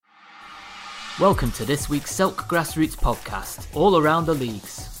Welcome to this week's Selk Grassroots podcast, all around the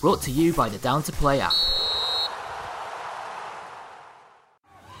leagues, brought to you by the Down to Play app.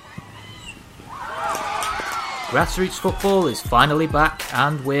 Grassroots football is finally back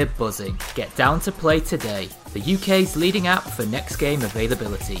and we're buzzing. Get Down to Play today, the UK's leading app for next game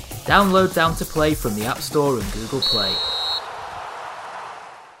availability. Download Down to Play from the App Store and Google Play.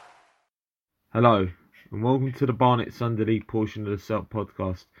 Hello, and welcome to the Barnet Sunday League portion of the Selk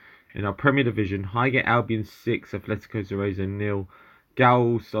podcast. In our Premier Division, Highgate Albion 6, Atletico Cerezo 0, Gower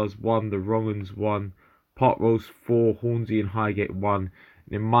All-Stars 1, the Wrong'uns 1, Pot Rolls 4, Hornsey and Highgate 1.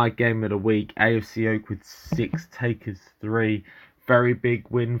 And in my game of the week, AFC Oakwood 6, Takers 3. Very big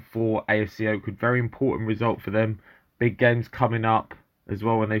win for AFC Oakwood, very important result for them. Big games coming up as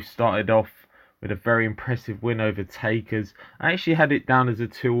well when they've started off with a very impressive win over Takers. I actually had it down as a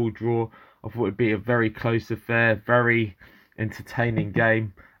 2-2 draw. I thought it would be a very close affair, very entertaining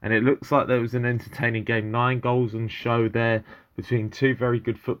game. And it looks like there was an entertaining game. 9 goals on show there between two very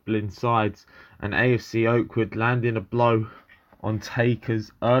good footballing sides. And AFC Oakwood landing a blow on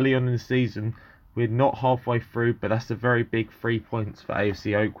Takers early on in the season. We're not halfway through, but that's a very big 3 points for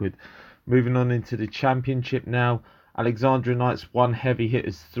AFC Oakwood. Moving on into the Championship now. Alexandra Knights 1, Heavy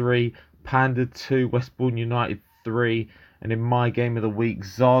Hitters 3, Panda 2, Westbourne United 3. And in my game of the week,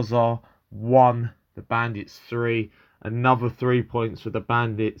 Zaza 1, the Bandits 3. Another 3 points for the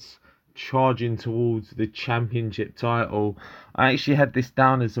Bandits, charging towards the Championship title. I actually had this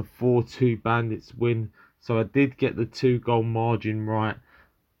down as a 4-2 Bandits win, so I did get the 2-goal margin right,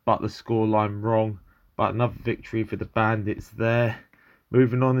 but the scoreline wrong. But another victory for the Bandits there.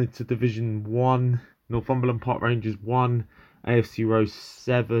 Moving on into Division 1, Northumberland Park Rangers 1, AFC Rose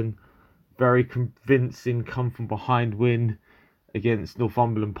 7. Very convincing come from behind win against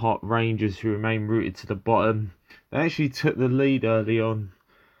Northumberland Park Rangers, who remain rooted to the bottom. They actually took the lead early on,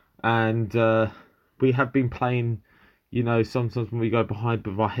 and we have been playing, sometimes when we go behind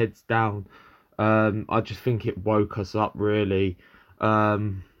with our heads down. I just think it woke us up, really.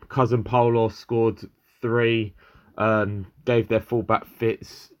 Cousin Polo scored 3, gave their fullback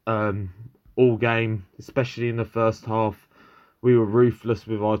fits all game, especially in the first half. We were ruthless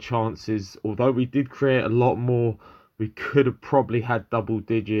with our chances. Although we did create a lot more, we could have probably had double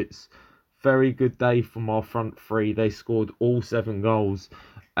digits. Very good day from our front three. They scored all 7 goals.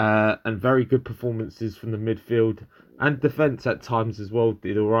 And very good performances from the midfield and defence at times as well.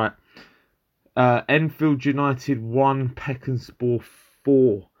 Did all right. Enfield United 1, Peckenspore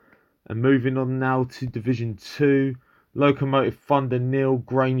 4. And moving on now to Division 2. Locomotive Thunder 0,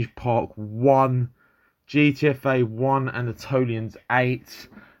 Grange Park 1. GTFA 1, Anatolians 8.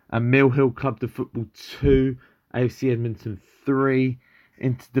 And Mill Hill Club de Football 2. AFC Edmonton 3.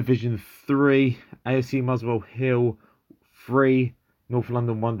 Into Division 3, AFC Muswell Hill 3, North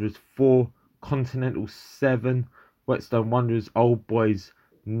London Wanderers 4, Continental 7, Whetstone Wanderers Old Boys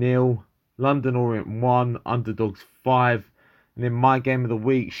 0, London Orient 1, Underdogs 5, and in my game of the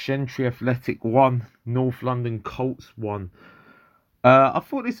week, Shentry Athletic 1, North London Colts 1. I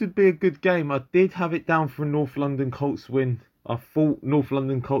thought this would be a good game. I did have it down for a North London Colts win. I thought North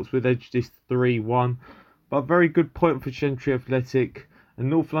London Colts would edge this 3-1, but a very good point for Shentry Athletic. And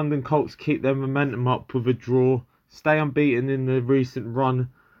North London Colts keep their momentum up with a draw, stay unbeaten in the recent run,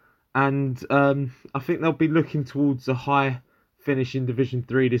 and I think they'll be looking towards a high finish in Division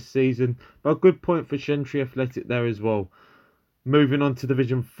 3 this season. But a good point for Shentry Athletic there as well. Moving on to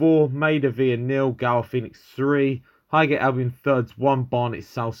Division 4, Maida Villa 0, Gower Phoenix 3, Highgate Albion Thirds 1, Barnet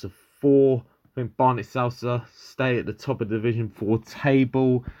Salsa 4. I think Barnet Salsa stay at the top of Division 4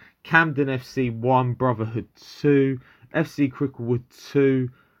 table. Camden FC 1, Brotherhood 2. FC Cricklewood 2,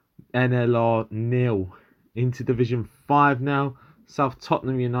 NLR 0. Into Division 5 now. South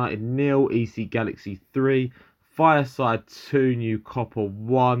Tottenham United 0, EC Galaxy 3, Fireside 2, New Copper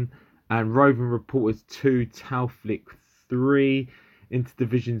 1, and Roving Reporters 2, Tauflick 3. Into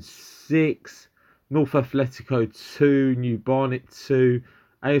Division 6, North Athletico 2, New Barnet 2,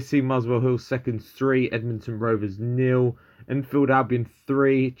 AFC Muswell Hill Seconds 3, Edmonton Rovers 0, Enfield Albion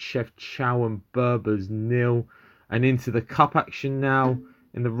 3, Chef Chow and Berbers 0. And into the cup action now,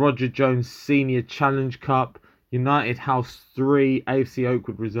 in the Roger Jones Senior Challenge Cup, United House 3, AFC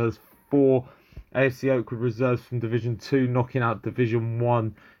Oakwood Reserves 4. AFC Oakwood Reserves from Division 2 knocking out Division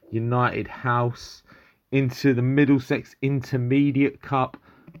 1 United House. Into the Middlesex Intermediate Cup,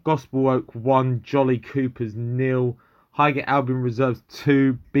 Gospel Oak 1, Jolly Coopers 0. Highgate Albion Reserves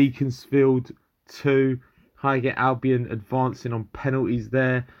 2, Beaconsfield 2. Highgate Albion advancing on penalties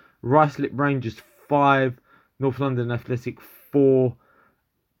there. Ruislip Rangers 5. North London Athletic 4,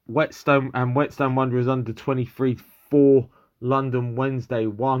 Whetstone Wanderers under 23 4, London Wednesday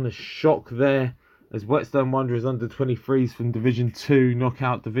 1. A shock there as Whetstone Wanderers under 23s from Division 2 knock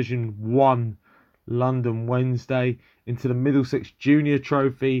out Division 1 London Wednesday. Into the Middlesex Junior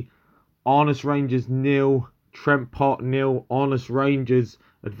Trophy, Arness Rangers 0, Trent Park 0. Arness Rangers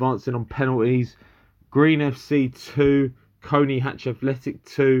advancing on penalties. Green FC 2, Coney Hatch Athletic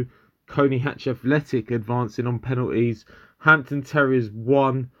 2. Coney Hatch Athletic advancing on penalties. Hampton Terriers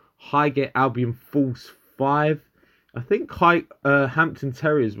 1, Highgate Albion False 5. I think Hampton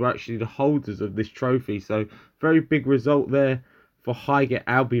Terriers were actually the holders of this trophy, so very big result there for Highgate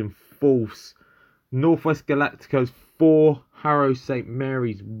Albion False. Northwest Galacticos 4, Harrow St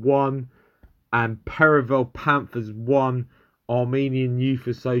Mary's 1, and Perivale Panthers 1, Armenian Youth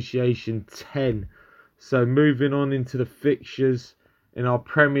Association 10. So moving on into the fixtures in our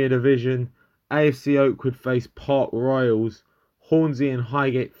Premier Division, AFC Oakwood face Park Royals, Hornsey and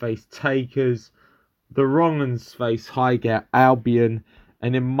Highgate face Takers, the Wrong'uns face Highgate Albion,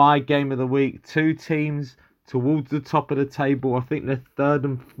 and in my game of the week, two teams towards the top of the table. I think they're third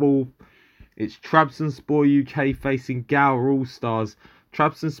and fourth. It's Trabzonspor UK facing Gower All Stars.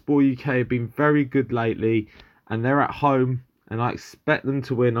 Trabzonspor UK have been very good lately, and they're at home, and I expect them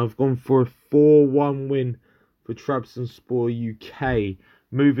to win. I've gone for a 4-1 win for Trabzonspor UK.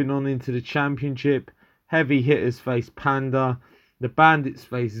 Moving on into the Championship, Heavy Hitters face Panda, the Bandits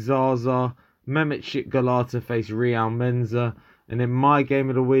face Zaza, Mehmetçik Galata face Real Menza, and in my game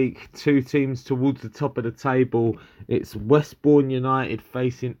of the week, two teams towards the top of the table. It's Westbourne United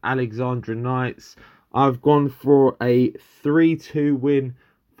facing Alexandra Knights. I've gone for a 3-2 win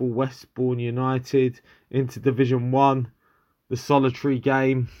for Westbourne United. Into Division 1, the solitary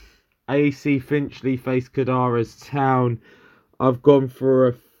game, AC Finchley face Kadares Town. I've gone for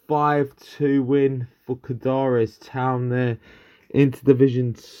a 5-2 win for Kadares Town there. Into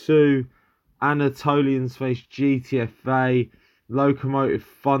Division 2, Anatolians face GTFA, Locomotive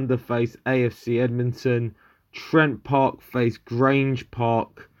Thunder face AFC Edmonton, Trent Park face Grange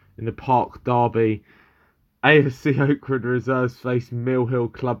Park in the Park Derby, AFC Oakwood Reserves face Mill Hill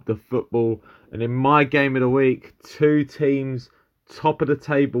Club the Football, and in my game of the week, two teams top of the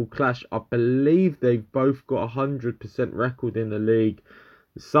table clash. I believe they've both got 100% record in the league.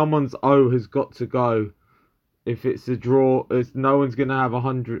 Someone's O has got to go. If it's a draw, no one's going to have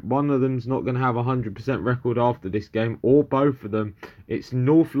 100. One of them's not going to have 100% record after this game, or both of them. It's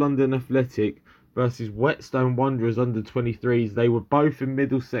North London Athletic versus Whetstone Wanderers under 23s. They were both in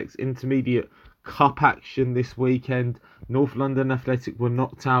Middlesex Intermediate Cup action this weekend. North London Athletic were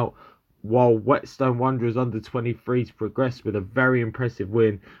knocked out, while Whetstone Wanderers under 23s progressed with a very impressive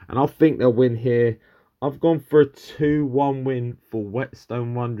win. And I think they'll win here. I've gone for a 2-1 win for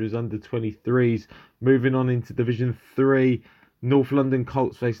Whetstone Wanderers under 23s. Moving on into Division 3, North London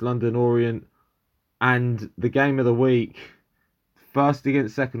Colts face London Orient. And the game of the week, first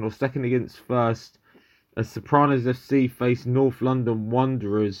against second or second against first, as Sopranos FC face North London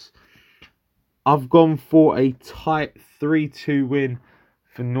Wanderers. I've gone for a tight 3-2 win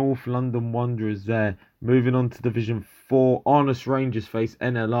for North London Wanderers there. Moving on to Division 4, Arness Rangers face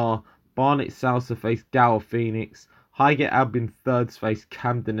NLR. Barnet Salsa face Gower Phoenix, Highgate Albion Thirds face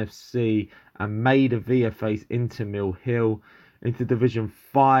Camden FC, and Maida Villa face Inter Mill Hill. Into Division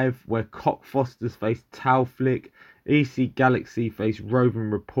 5, where Cockfosters face Towflick, EC Galaxy face Roving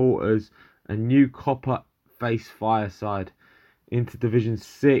Reporters, and New Copper face Fireside. Into Division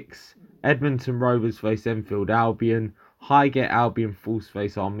 6, Edmonton Rovers face Enfield Albion, Highgate Albion Falls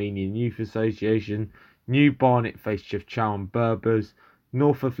face Armenian Youth Association, New Barnet face Chefchow and Berbers,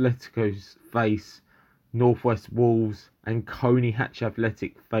 North Atleticos face Northwest Wolves, and Coney Hatch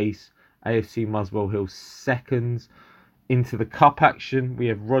Athletic face AFC Muswell Hill seconds. Into the cup action, we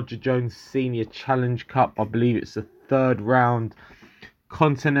have Roger Jones Senior Challenge Cup. I believe it's the third round.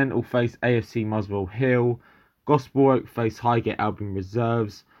 Continental face AFC Muswell Hill. Gospel Oak face Highgate Albion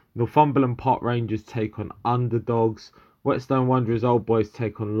Reserves. Northumberland Park Rangers take on Underdogs. Whetstone Wanderers Old Boys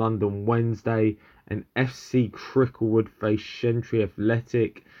take on London Wednesday. And FC Cricklewood face Shentry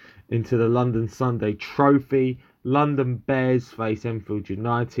Athletic. Into the London Sunday Trophy, London Bears face Enfield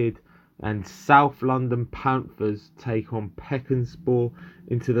United. And South London Panthers take on Peckenspor.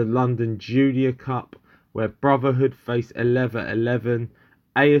 Into the London Junior Cup, where Brotherhood face 11-11.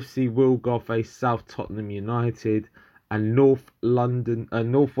 AFC Wilgar face South Tottenham United. And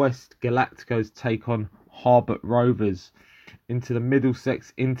Northwest Galacticos take on Harbert Rovers. Into the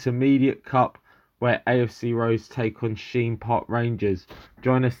Middlesex Intermediate Cup, where AFC Rose take on Sheen Park Rangers.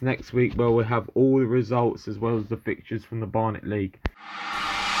 Join us next week where we'll have all the results as well as the fixtures from the Barnet League.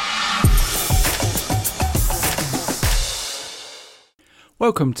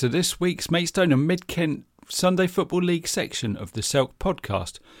 Welcome to this week's Maidstone and Mid-Kent Sunday Football League section of the Selk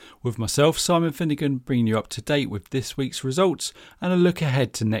podcast, with myself, Simon Finnegan, bringing you up to date with this week's results and a look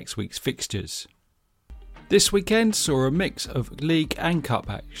ahead to next week's fixtures. This weekend saw a mix of league and cup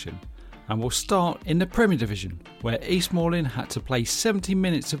action, and we'll start in the Premier Division, where East Malling had to play 70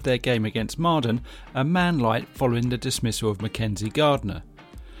 minutes of their game against Marden, a man light following the dismissal of Mackenzie Gardner.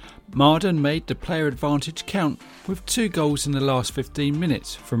 Marden made the player advantage count with 2 goals in the last 15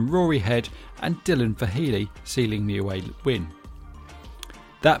 minutes from Rory Head and Dylan Fahili sealing the away win.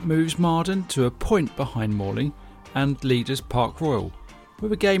 That moves Marden to a point behind Malling and leaders Park Royal,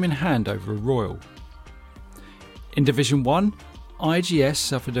 with a game in hand over Royal. In Division 1, IGS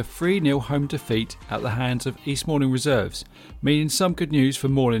suffered a 3-0 home defeat at the hands of East Malling reserves, meaning some good news for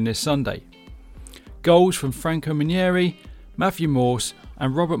Malling this Sunday. Goals from Franco Minieri, Matthew Morse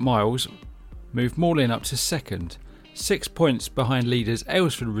and Robert Miles moved Malling up to second, 6 points behind leaders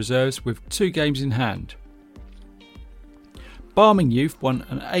Aylesford reserves with 2 games in hand. Barming Youth won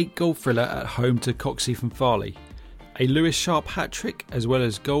an 8-goal thriller at home to Coxheath and Farley. A Lewis Sharp hat-trick as well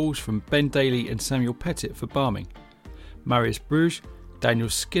as goals from Ben Daly and Samuel Pettit for Barming. Marius Bruges, Daniel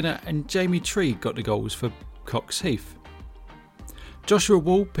Skinner and Jamie Tree got the goals for Coxheath. Joshua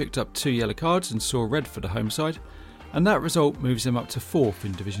Wall picked up 2 yellow cards and saw red for the home side, and that result moves him up to 4th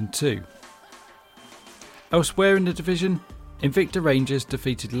in Division 2. Elsewhere in the division, Invicta Rangers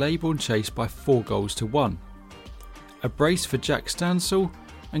defeated Leybourne Chase by 4 goals to 1. A brace for Jack Stansell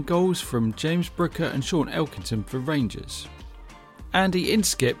and goals from James Brooker and Sean Elkington for Rangers. Andy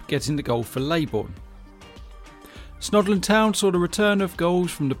Inskip getting the goal for Leybourne. Snodland Town saw the return of goals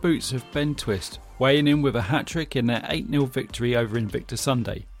from the boots of Ben Twist, weighing in with a hat-trick in their 8-0 victory over Invicta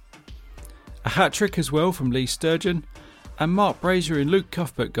Sunday. A hat-trick as well from Lee Sturgeon, and Mark Brazier and Luke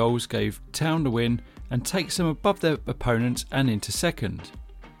Cuthbert goals gave Town the win and takes them above their opponents and into second.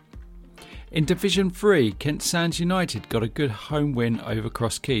 In Division 3, Kent Sands United got a good home win over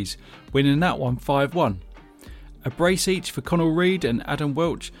Cross Keys, winning that one 5-1. A brace each for Connell Reid and Adam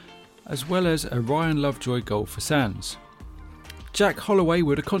Welch, as well as a Ryan Lovejoy goal for Sands. Jack Holloway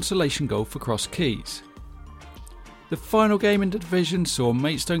with a consolation goal for Cross Keys. The final game in the division saw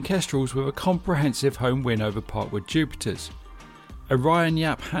Maidstone Kestrels with a comprehensive home win over Parkwood Jupiters. A Ryan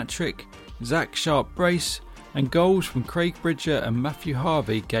Yap hat-trick, Zach Sharp brace and goals from Craig Bridger and Matthew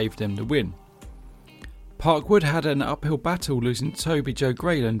Harvey gave them the win. Parkwood had an uphill battle losing Toby Joe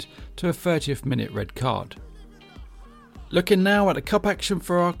Grayland to a 30th minute red card. Looking now at the cup action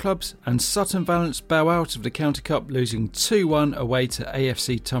for our clubs, and Sutton Valence bow out of the County Cup losing 2-1 away to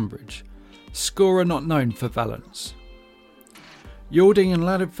AFC Tunbridge. Scorer not known for Valence. Yalding and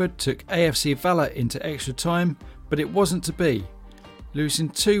Laddingford took AFC Valor into extra time, but it wasn't to be, losing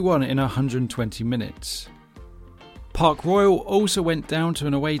 2-1 in 120 minutes. Park Royal also went down to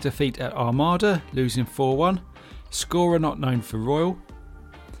an away defeat at Armada, losing 4-1, scorer not known for Royal.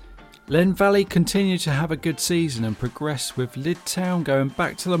 Len Valley continued to have a good season and progress, with Lydd Town going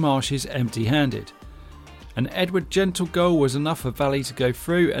back to the marshes empty-handed. An Edward Gentle goal was enough for Valley to go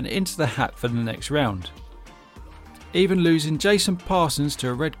through and into the hat for the next round. Even losing Jason Parsons to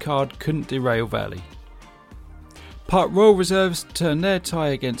a red card couldn't derail Valley. Park Royal reserves turned their tie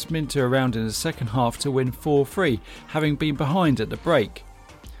against Minter around in the second half to win 4-3, having been behind at the break.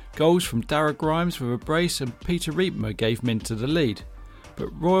 Goals from Dara Grimes with a brace and Peter Reitmer gave Minter the lead, but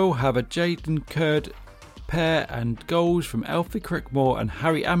Royal have a Jaden Kurd pair and goals from Alfie Crickmore and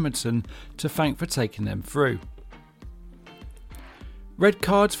Harry Amundsen to thank for taking them through. Red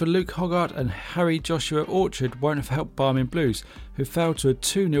cards for Luke Hoggart and Harry Joshua Orchard won't have helped Barming Blues, who fell to a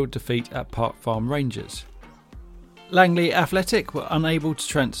 2-0 defeat at Park Farm Rangers. Langley Athletic were unable to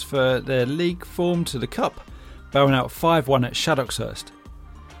transfer their league form to the Cup, bowing out 5-1 at Shaddockshurst.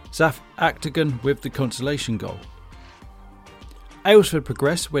 Zaf Actagon with the consolation goal. Aylesford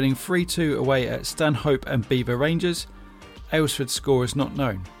progressed, winning 3-2 away at Stanhope and Beaver Rangers. Aylesford scorers not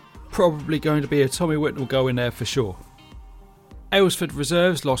known. Probably going to be a Tommy Whitnell goal in there for sure. Aylesford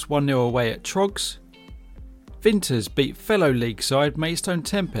reserves lost 1-0 away at Trogs. Vinters beat fellow league side Maidstone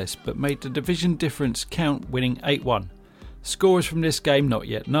Tempest but made the division difference count, winning 8-1. Scores from this game not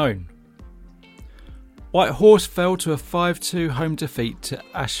yet known. White Horse fell to a 5-2 home defeat to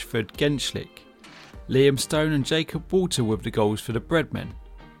Ashford Genschlik. Liam Stone and Jacob Walter with the goals for the Breadmen.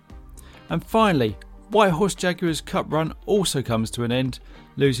 And finally, White Horse Jaguars Cup run also comes to an end,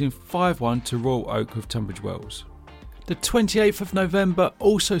 losing 5-1 to Royal Oak of Tunbridge Wells. The 28th of November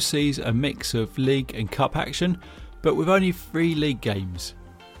also sees a mix of league and cup action, but with only 3 league games.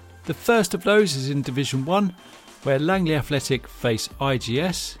 The first of those is in Division 1, where Langley Athletic face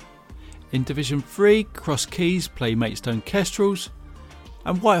IGS. In Division 3, Cross Keys play Maidstone Kestrels.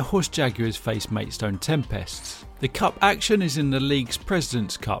 and White Horse Jaguars face Maidstone Tempests. The cup action is in the league's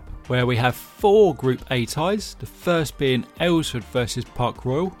President's Cup, where we have 4 Group A ties, the first being Aylesford versus Park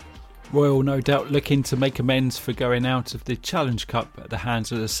Royal. Royal no doubt looking to make amends for going out of the Challenge Cup at the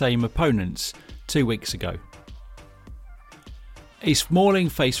hands of the same opponents 2 weeks ago. East Malling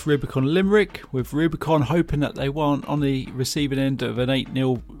face Rubicon Limerick, with Rubicon hoping that they weren't on the receiving end of an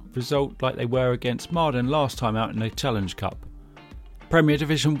 8-0 result like they were against Marden last time out in the Challenge Cup. Premier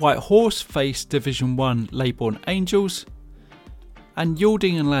Division White Horse face Division 1 Leybourne Angels, and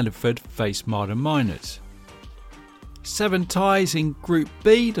Yalding and Landford face Marden Miners. 7 ties in Group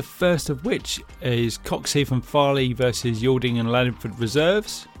B, the first of which is Coxheath and Farley versus Yalding and Landford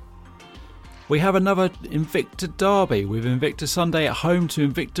Reserves. We have another Invicta derby with Invicta Sunday at home to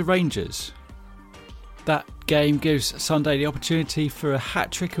Invicta Rangers. That game gives Sunday the opportunity for a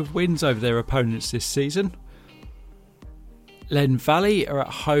hat-trick of wins over their opponents this season. Len Valley are at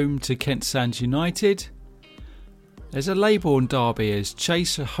home to Kent Sands United. There's a Leybourne derby as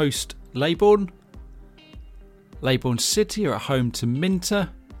Chase host Leybourne. Leybourne City are at home to Minter.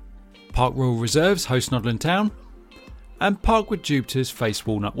 Park Royal Reserves host Nottingham Town. And Parkwood Jupiters face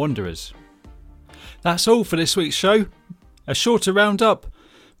Walnut Wanderers. That's all for this week's show. A shorter roundup,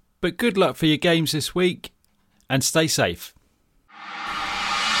 but good luck for your games this week and stay safe.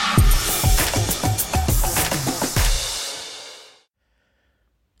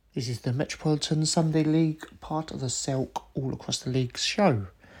 This is the Metropolitan Sunday League, part of the Selk All Across the Leagues show.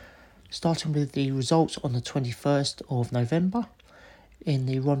 Starting with the results on the 21st of November in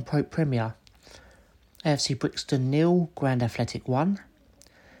the Ron Pope Premier. AFC Brixton 0, Grand Athletic 1.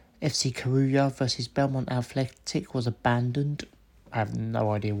 FC Carulla versus Belmont Athletic was abandoned. I have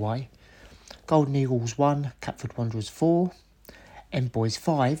no idea why. Golden Eagles 1, Catford Wanderers 4. M-Boys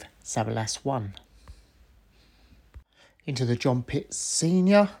 5, Savalas 1. Into the John Pitt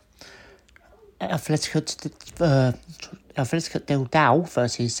Senior. Athletic Del Dow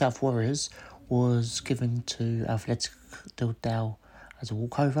versus South Warriors was given to Athletic Del Dow as a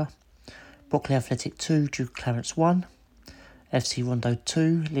walkover. Brockley Athletic 2, Duke Clarence 1. FC Rondo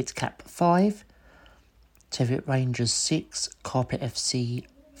 2, Lidcap 5. Teviot Rangers 6, Carpet FC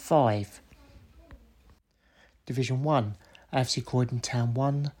 5. Division 1, AFC Croydon Town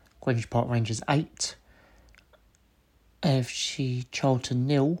 1, Greenwich Park Rangers 8. AFC Charlton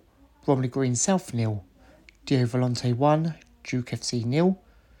 0, Bromley Green South 0. Dio Volante 1, Duke FC 0.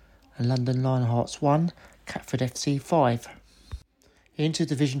 And London Lionhearts 1, Catford FC 5. Into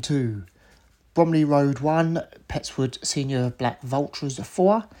Division 2, Bromley Road 1, Petswood Senior Black Vultures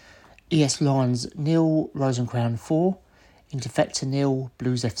 4, ES Lions 0, Rosencrown 4, Interfector 0,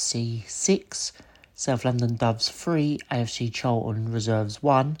 Blues FC 6, South London Doves 3, AFC Charlton Reserves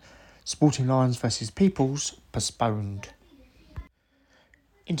 1, Sporting Lions vs Peoples postponed.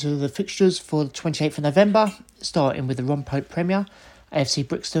 Into the fixtures for the 28th of November, starting with the Ron Pope Premier, AFC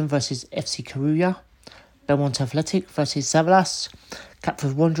Brixton vs FC Carulla, Belmont Athletic vs Savalas,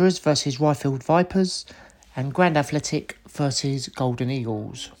 Catford Wanderers vs Ryfield Vipers, and Grand Athletic vs Golden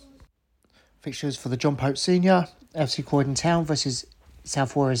Eagles. Fixtures for the John Pope Senior, FC Croydon Town vs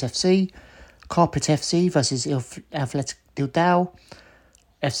South Warriors FC, Carpet FC vs Athletic Dildal,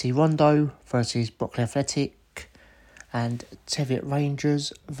 FC Rondo vs Brockley Athletic, and Teviot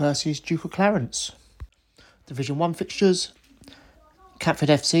Rangers vs Duke of Clarence. Division 1 fixtures, Catford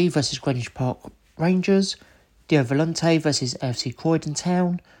FC vs Greenwich Park Rangers, Dio Volante vs AFC Croydon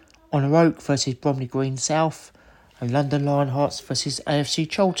Town, Honour Oak vs Bromley Green South, and London Lionhearts vs AFC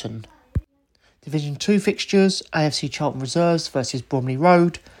Charlton. Division 2 fixtures, AFC Charlton Reserves vs Bromley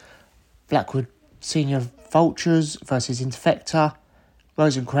Road, Blackwood Senior Vultures vs Interfector,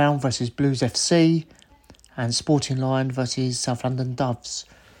 Rose and Crown vs Blues FC, and Sporting Lion vs South London Doves.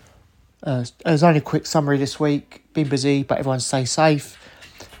 It was only a quick summary this week. Been busy, but everyone stay safe,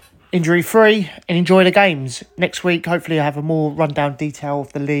 injury free, and enjoy the games. Next week, hopefully, I'll have a more rundown detail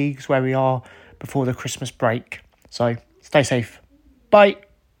of the leagues where we are before the Christmas break. So stay safe. Bye.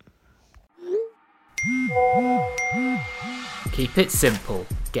 Keep it simple.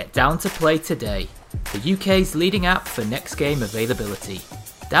 Get Down to Play today, the UK's leading app for next game availability.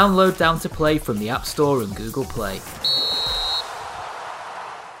 Download Down to Play from the App Store and Google Play.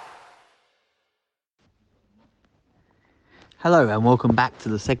 Hello and welcome back to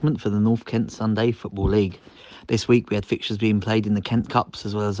the segment for the North Kent Sunday Football League. This week we had fixtures being played in the Kent Cups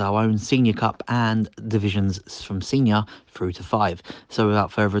as well as our own Senior Cup and divisions from Senior through to 5. So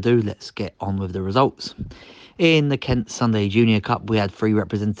without further ado, let's get on with the results. In the Kent Sunday Junior Cup, we had 3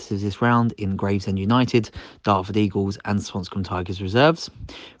 representatives this round in Gravesend United, Dartford Eagles and Swanscombe Tigers reserves.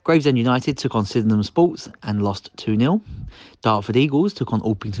 Gravesend United took on Sydenham Sports and lost 2-0. Dartford Eagles took on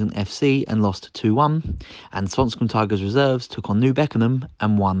Orpington FC and lost 2-1. And Swanscombe Tigers reserves took on New Beckenham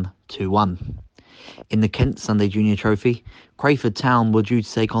and won 2-1. In the Kent Sunday Junior Trophy, Crayford Town were due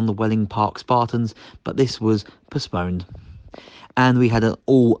to take on the Welling Park Spartans, but this was postponed. And we had an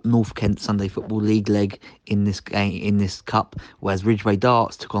all North Kent Sunday Football League leg in this cup, whereas Ridgeway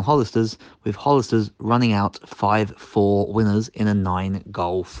Darts took on Hollisters, with Hollisters running out 5-4 winners in a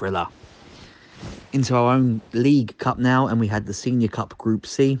 9-goal thriller. Into our own league cup now, and we had the Senior Cup Group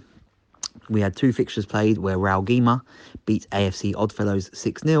C. We had 2 fixtures played where Rowgema beat AFC Oddfellows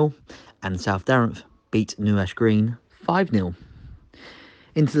 6-0 and South Darenth beat New Ash Green 5-0.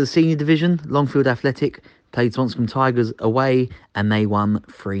 Into the Senior Division, Longfield Athletic played Swanscombe Tigers away and they won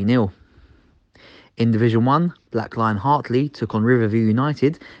 3-0. In Division 1, Black Lion Hartley took on Riverview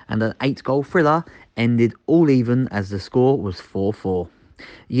United and an 8-goal thriller ended all even as the score was 4-4.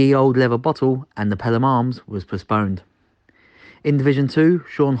 Ye Old Leather Bottle and the Pelham Arms was postponed. In Division 2,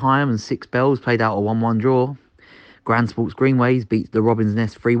 Sean Hyam and 6 Bells played out a 1-1 draw. Grand Sports Greenways beat the Robin's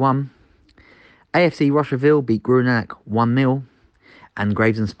Nest 3-1. AFC Rocherville beat Grunac 1-0. And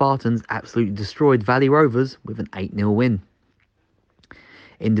Gravesend Spartans absolutely destroyed Valley Rovers with an 8-0 win.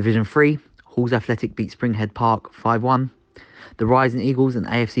 In Division 3, Halls Athletic beat Springhead Park 5-1. The Rising Eagles and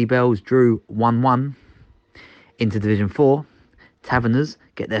AFC Bells drew 1-1. Into Division 4, Taverners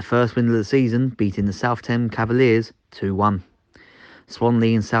get their first win of the season, beating the South Thames Cavaliers 2-1.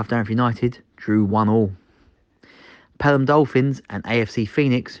 Swanley and South Darenth United drew 1-1. Pelham Dolphins and AFC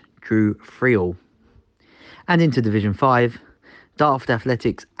Phoenix drew 3-3. And into Division 5, Dartford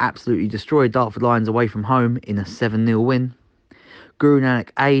Athletics absolutely destroyed Dartford Lions away from home in a 7-0 win. Guru Nanak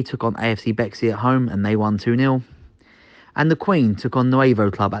A took on AFC Bexley at home and they won 2-0. And the Queen took on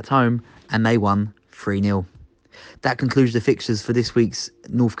Nuevo Club at home and they won 3-0. That concludes the fixtures for this week's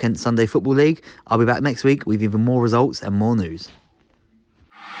North Kent Sunday Football League. I'll be back next week with even more results and more news.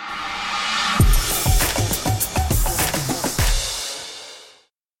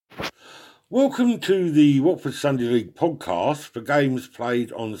 Welcome to the Watford Sunday League podcast for games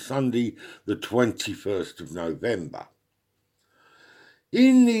played on Sunday the 21st of November.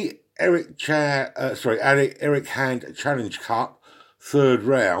 In the Eric Hand Challenge Cup third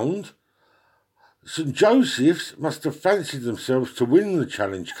round, St Joseph's must have fancied themselves to win the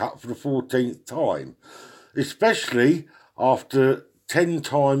Challenge Cup for the 14th time, especially after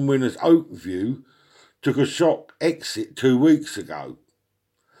 10-time winners Oakview took a shock exit 2 weeks ago.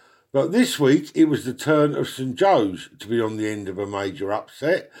 But this week, it was the turn of St Joe's to be on the end of a major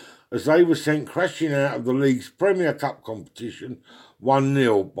upset, as they were sent crashing out of the league's Premier Cup competition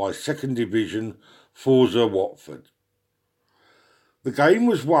 1-0 by Second Division Forza Watford. The game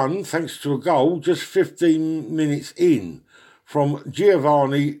was won thanks to a goal just 15 minutes in from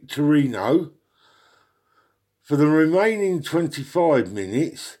Giovanni Torino. For the remaining 25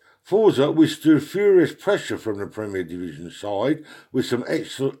 minutes, Forza withstood furious pressure from the Premier Division side with some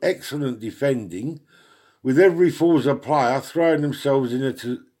excellent defending, with every Forza player throwing themselves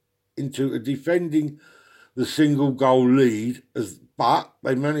into defending the single goal lead, but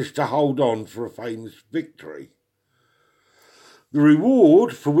they managed to hold on for a famous victory. The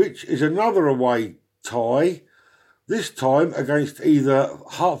reward for which is another away tie, this time against either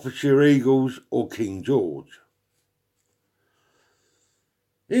Hertfordshire Eagles or King George.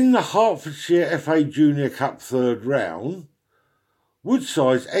 In the Hertfordshire FA Junior Cup third round,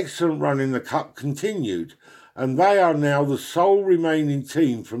 Woodside's excellent run in the Cup continued, and they are now the sole remaining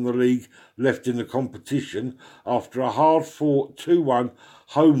team from the league left in the competition after a hard-fought 2-1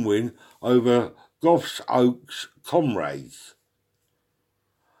 home win over Goffs Oaks Comrades.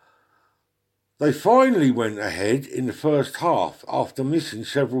 They finally went ahead in the first half after missing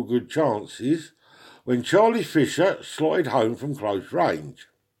several good chances when Charlie Fisher slotted home from close range.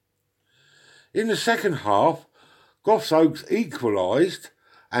 In the second half, Goffs Oaks equalised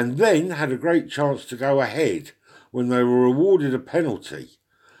and then had a great chance to go ahead when they were awarded a penalty.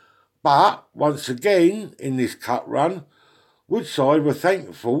 But once again in this cut run, Woodside were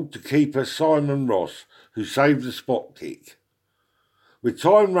thankful to keeper Simon Ross, who saved the spot kick. With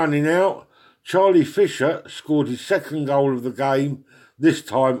time running out, Charlie Fisher scored his second goal of the game, this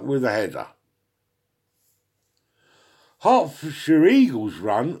time with a header. Hertfordshire Eagles'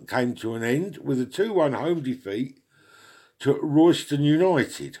 run came to an end with a 2-1 home defeat to Royston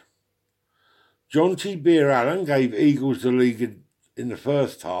United. John T. Beer Allen gave Eagles the lead in the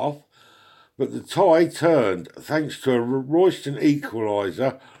first half, but the tie turned thanks to a Royston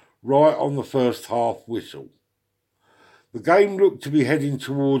equaliser right on the first half whistle. The game looked to be heading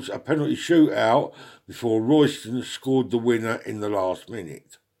towards a penalty shootout before Royston scored the winner in the last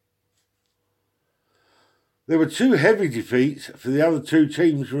minute. There were 2 heavy defeats for the other 2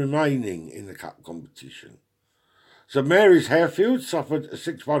 teams remaining in the cup competition. St Mary's Harefield suffered a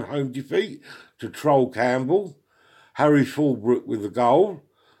 6-1 home defeat to Troll Campbell, Harry Fulbrook with the goal,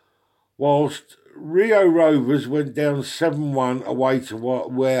 whilst Rio Rovers went down 7-1 away to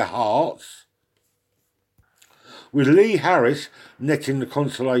Ware Hearts, with Lee Harris netting the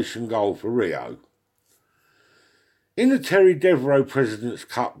consolation goal for Rio. In the Terry Devereux President's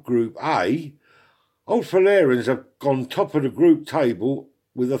Cup Group A, Old Fullerians have gone top of the group table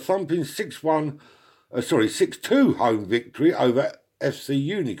with a thumping 6-2 home victory over FC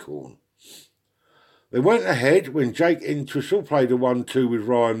Unicorn. They went ahead when Jake Entwistle played a 1-2 with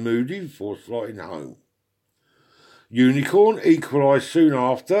Ryan Moody before slotting home. Unicorn equalised soon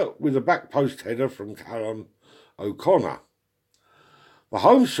after with a back post header from Callum O'Connor. The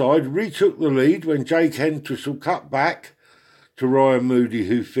home side retook the lead when Jake Entwistle cut back to Ryan Moody,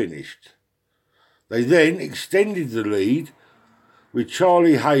 who finished. They then extended the lead with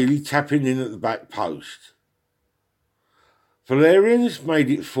Charlie Haley tapping in at the back post. Fullerians made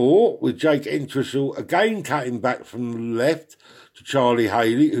it 4, with Jake Entwistle again cutting back from the left to Charlie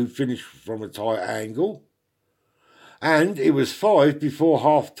Haley, who finished from a tight angle. And it was 5 before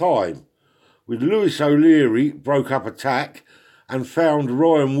half-time, with Lewis O'Leary broke up attack and found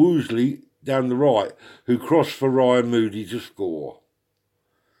Ryan Woosley down the right, who crossed for Ryan Moody to score.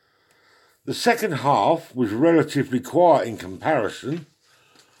 The second half was relatively quiet in comparison.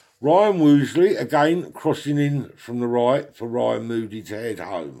 Ryan Woosley again crossing in from the right for Ryan Moody to head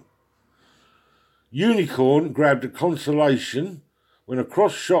home. Unicorn grabbed a consolation when a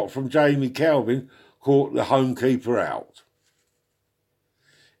cross shot from Jamie Calvin caught the home keeper out.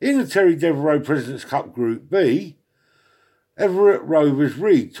 In the Terry Devereux President's Cup Group B, Everett Rovers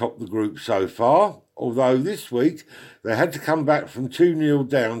Reed topped the group so far, although this week they had to come back from 2-0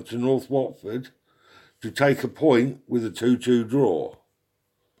 down to North Watford to take a point with a 2-2 draw.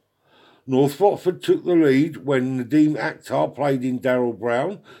 North Watford took the lead when Nadeem Akhtar played in Darryl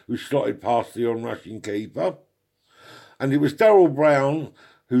Brown, who slotted past the on-rushing keeper. And it was Darryl Brown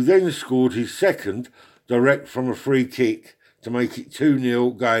who then scored his second direct from a free kick to make it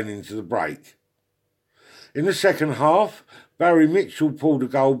 2-0 going into the break. In the second half, Barry Mitchell pulled a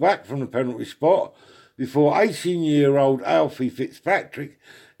goal back from the penalty spot before 18-year-old Alfie Fitzpatrick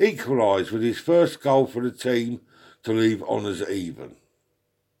equalised with his first goal for the team to leave honours even.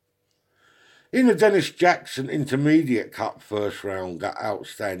 In the Dennis Jackson Intermediate Cup first round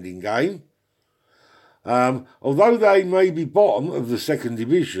outstanding game, although they may be bottom of the second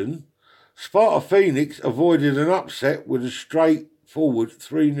division, Sparta Phoenix avoided an upset with a straightforward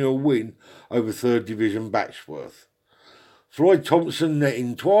 3-0 win over third division Batchworth. Floyd Thompson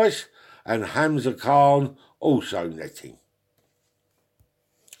netting twice and Hamza Khan also netting.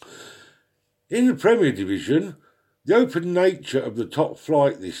 In the Premier Division, the open nature of the top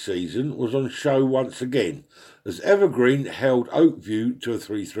flight this season was on show once again, as Evergreen held Oakview to a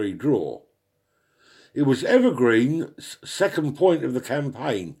 3-3 draw. It was Evergreen's second point of the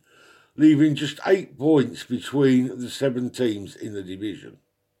campaign, leaving just 8 points between the 7 teams in the division.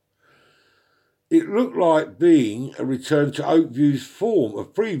 It looked like being a return to Oakview's form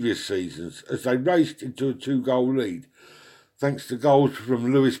of previous seasons as they raced into a 2-goal lead, thanks to goals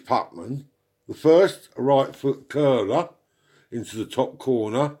from Lewis Putman. The first, a right-foot curler into the top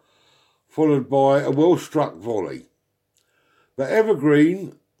corner, followed by a well-struck volley. But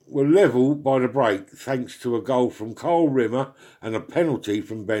Evergreen were level by the break thanks to a goal from Carl Rimmer and a penalty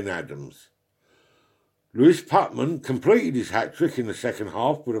from Ben Adams. Lewis Putman completed his hat-trick in the second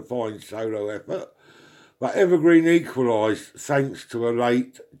half with a fine solo effort, but Evergreen equalised thanks to a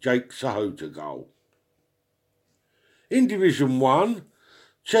late Jake Sahota goal. In Division 1,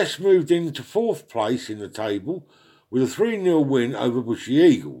 Chess moved into 4th place in the table with a 3-0 win over Bushy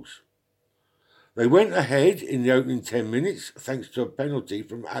Eagles. They went ahead in the opening 10 minutes thanks to a penalty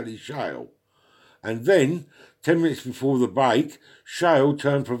from Ali Shale. And then, 10 minutes before the break, Shale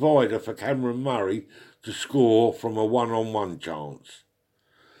turned provider for Cameron Murray to score from a one-on-one chance.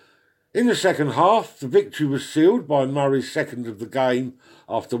 In the second half, the victory was sealed by Murray's second of the game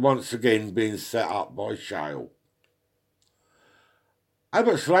after once again being set up by Shale.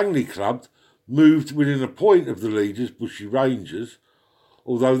 Abbots Langley Club moved within a point of the leaders, Bushy Rangers,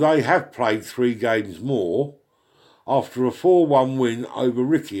 although they have played 3 games more, after a 4-1 win over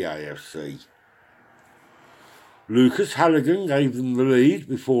Ricky AFC. Lucas Halligan gave them the lead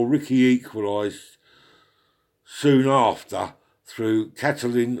before Ricky equalised soon after through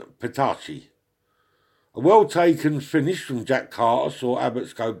Catalin Petachi. A well-taken finish from Jack Carter saw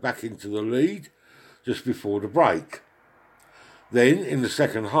Abbots go back into the lead just before the break. Then, in the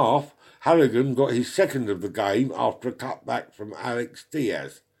second half, Halligan got his second of the game after a cutback from Alex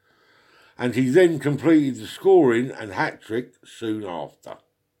Diaz, and he then completed the scoring and hat-trick soon after.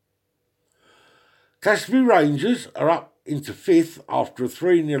 Casby Rangers are up into 5th after a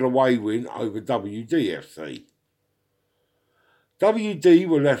 3-0 away win over WDFC. WD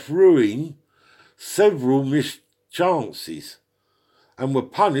were left ruining several missed chances and were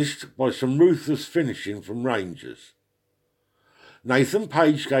punished by some ruthless finishing from Rangers. Nathan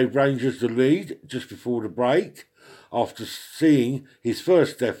Page gave Rangers the lead just before the break after seeing his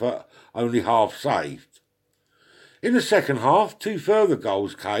first effort only half saved. In the second half, 2 further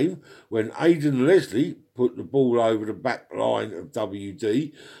goals came when Aidan Leslie put the ball over the back line of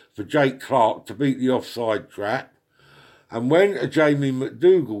WD for Jake Clark to beat the offside trap, and when a Jamie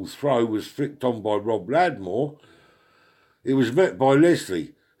McDougall throw was flicked on by Rob Ladmore, it was met by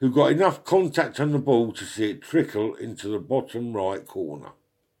Leslie, who got enough contact on the ball to see it trickle into the bottom right corner.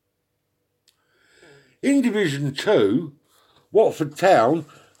 In Division 2, Watford Town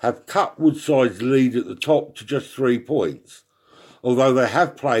have cut Woodside's lead at the top to just 3 points, although they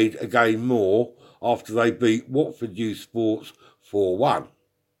have played a game more after they beat Watford Youth Sports 4-1.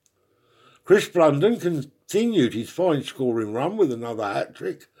 Chris Blunden continued his fine scoring run with another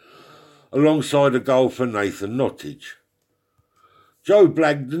hat-trick, alongside a goal for Nathan Nottage. Joe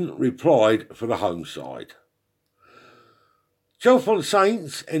Blagden replied for the home side. Chalfont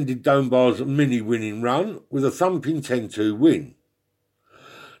Saints ended Dunbar's mini-winning run with a thumping 10-2 win.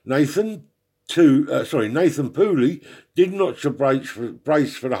 Nathan Pooley did notch a brace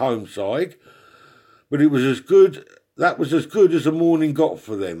for the home side, but that was as good as the morning got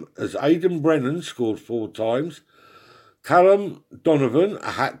for them, as Aidan Brennan scored 4 times, Callum Donovan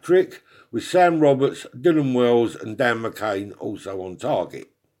a hat-trick, with Sam Roberts, Dylan Wells and Dan McCain also on target.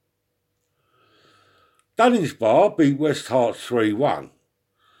 Dunningsbar beat West Herts 3-1.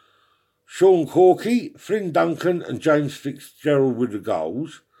 Sean Corky, Flynn Duncan and James Fitzgerald with the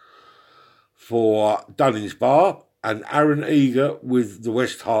goals for Dunningsbar, and Aaron Eager with the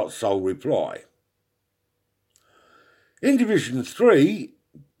West Herts sole reply. In Division 3,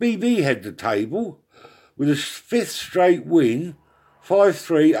 BB head the table with a 5th straight win,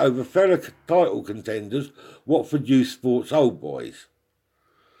 5-3 over fellow title contenders Watford Youth Sports Old Boys.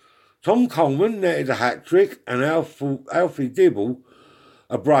 Tom Coleman netted a hat-trick and Alfie Dibble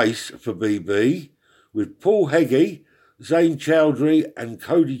a brace for BB, with Paul Heggie, Zane Chowdhury and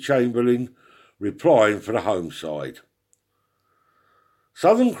Cody Chamberlain replying for the home side.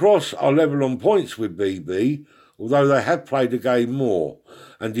 Southern Cross are level on points with BB, although they have played a game more,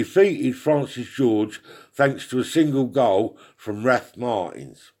 and defeated Francis George thanks to a single goal from Ralph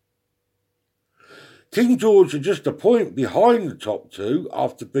Martins. King George are just a point behind the top 2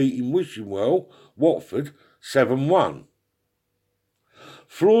 after beating Wishingwell, Watford, 7-1.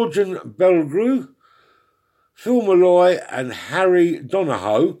 Florjan Belgrew, Phil Malloy and Harry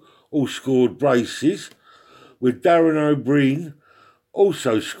Donahoe all scored braces, with Darren O'Brien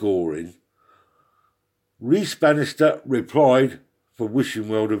also scoring. Rhys Bannister replied for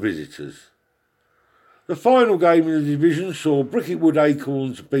Wishingwell the visitors. The final game in the division saw Bricketwood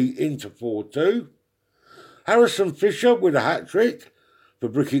Acorns beat Inter 4-2. Harrison Fisher with a hat-trick for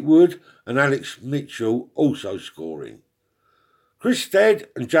Bricketwood and Alex Mitchell also scoring. Chris Stead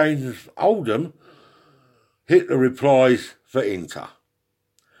and James Oldham hit the replies for Inter.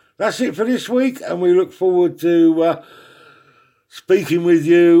 That's it for this week, and we look forward to speaking with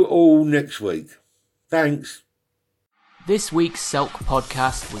you all next week. Thanks. This week's Selk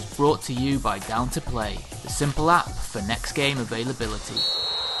podcast was brought to you by Down to Play, the simple app for next game availability.